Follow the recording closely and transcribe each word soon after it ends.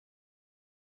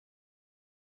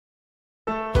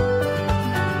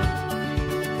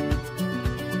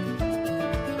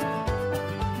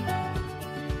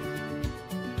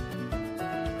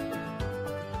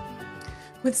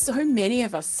With so many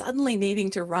of us suddenly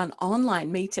needing to run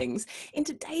online meetings, in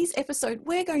today's episode,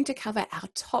 we're going to cover our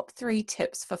top 3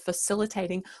 tips for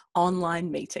facilitating online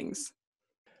meetings.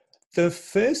 The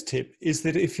first tip is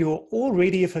that if you're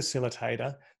already a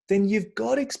facilitator, then you've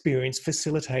got experience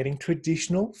facilitating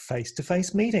traditional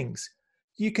face-to-face meetings.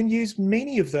 You can use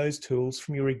many of those tools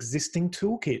from your existing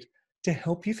toolkit to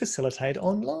help you facilitate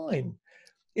online.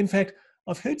 In fact,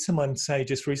 I've heard someone say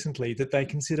just recently that they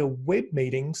consider web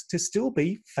meetings to still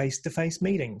be face-to-face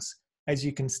meetings, as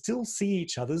you can still see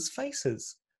each other's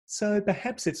faces. So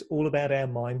perhaps it's all about our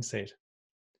mindset.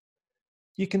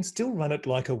 You can still run it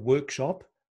like a workshop,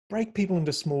 break people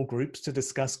into small groups to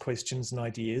discuss questions and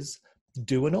ideas,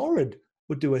 do an ORAD,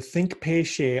 or do a think, pair,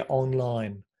 share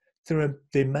online.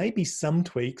 There may be some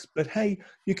tweaks, but hey,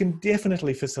 you can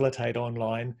definitely facilitate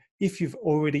online if you've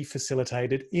already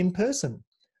facilitated in person.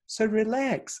 So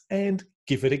relax and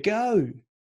give it a go.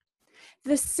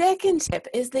 The second tip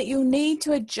is that you'll need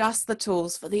to adjust the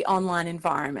tools for the online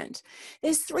environment.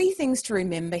 There's 3 things to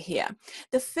remember here.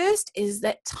 The first is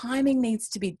that timing needs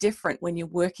to be different when you're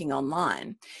working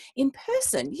online. In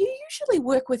person, you usually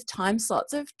work with time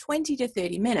slots of 20 to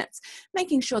 30 minutes,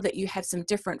 making sure that you have some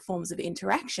different forms of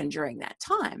interaction during that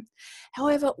time.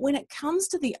 However, when it comes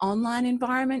to the online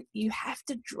environment, you have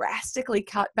to drastically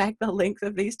cut back the length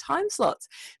of these time slots.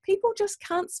 People just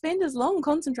can't spend as long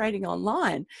concentrating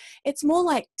online. It's more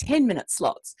like 10-minute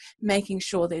slots, making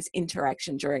sure there's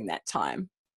interaction during that time.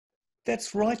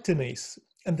 That's right, Denise.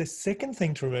 And the second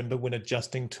thing to remember when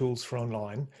adjusting tools for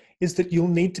online is that you'll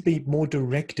need to be more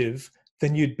directive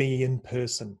than you'd be in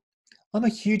person. I'm a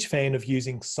huge fan of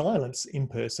using silence in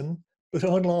person, but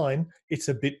online it's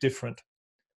a bit different.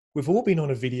 We've all been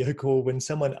on a video call when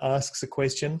someone asks a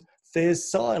question,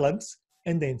 there's silence,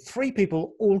 and then 3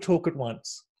 people all talk at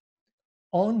once.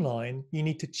 Online, you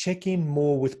need to check in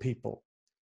more with people.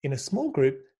 In a small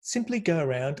group, simply go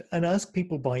around and ask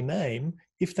people by name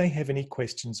if they have any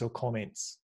questions or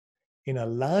comments. In a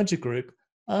larger group,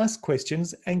 ask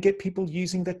questions and get people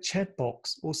using the chat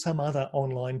box or some other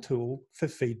online tool for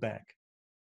feedback.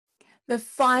 The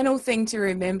final thing to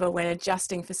remember when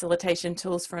adjusting facilitation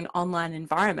tools for an online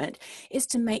environment is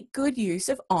to make good use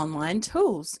of online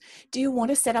tools. Do you want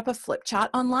to set up a flip chart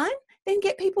online? Then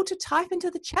get people to type into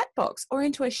the chat box or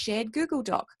into a shared Google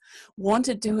Doc. Want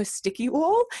to do a sticky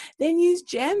wall? Then use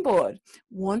Jamboard.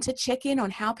 Want to check in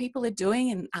on how people are doing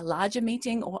in a larger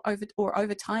meeting or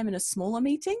over time in a smaller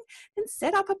meeting? Then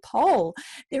set up a poll.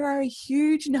 There are a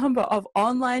huge number of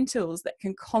online tools that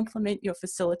can complement your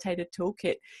facilitator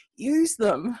toolkit. Use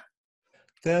them.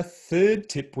 The third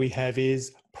tip we have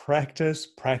is practice,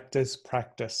 practice,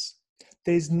 practice.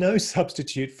 There's no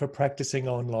substitute for practicing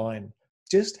online.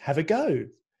 Just have a go.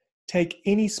 Take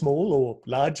any small or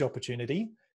large opportunity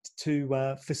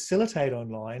to facilitate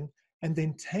online and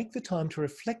then take the time to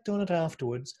reflect on it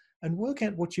afterwards and work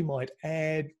out what you might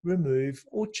add, remove,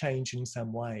 or change in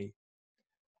some way.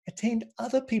 Attend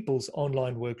other people's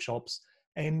online workshops,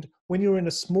 and when you're in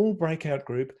a small breakout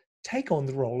group, take on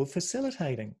the role of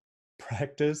facilitating.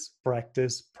 Practice,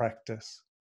 practice, practice.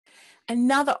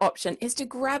 Another option is to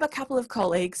grab a couple of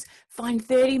colleagues, find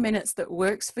 30 minutes that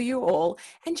works for you all,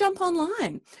 and jump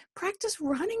online. Practice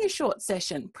running a short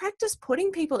session, practice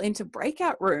putting people into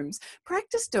breakout rooms,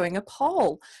 practice doing a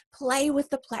poll, play with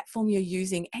the platform you're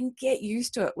using and get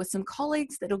used to it with some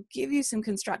colleagues that'll give you some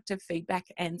constructive feedback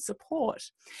and support.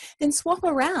 Then swap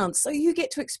around so you get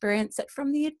to experience it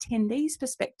from the attendee's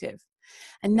perspective.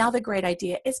 Another great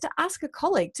idea is to ask a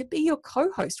colleague to be your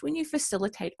co-host when you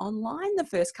facilitate online the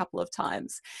first couple of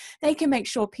times. They can make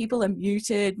sure people are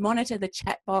muted, monitor the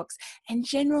chat box, and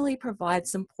generally provide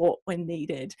support when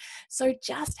needed. So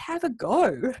just have a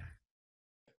go.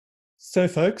 So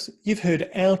folks, you've heard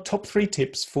our top 3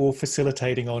 tips for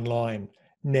facilitating online.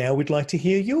 Now we'd like to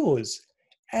hear yours.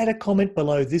 Add a comment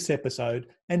below this episode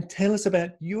and tell us about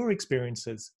your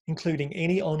experiences, including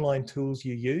any online tools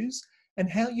you use and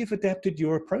how you've adapted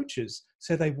your approaches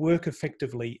so they work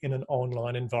effectively in an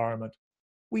online environment.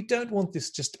 We don't want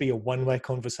this just to be a one-way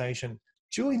conversation.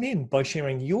 Join in by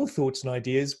sharing your thoughts and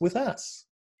ideas with us.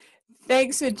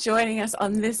 Thanks for joining us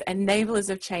on this Enablers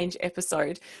of Change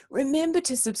episode. Remember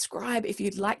to subscribe if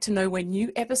you'd like to know when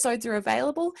new episodes are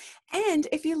available. And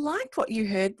if you liked what you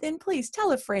heard, then please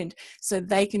tell a friend so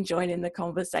they can join in the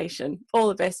conversation. All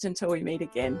the best until we meet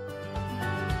again.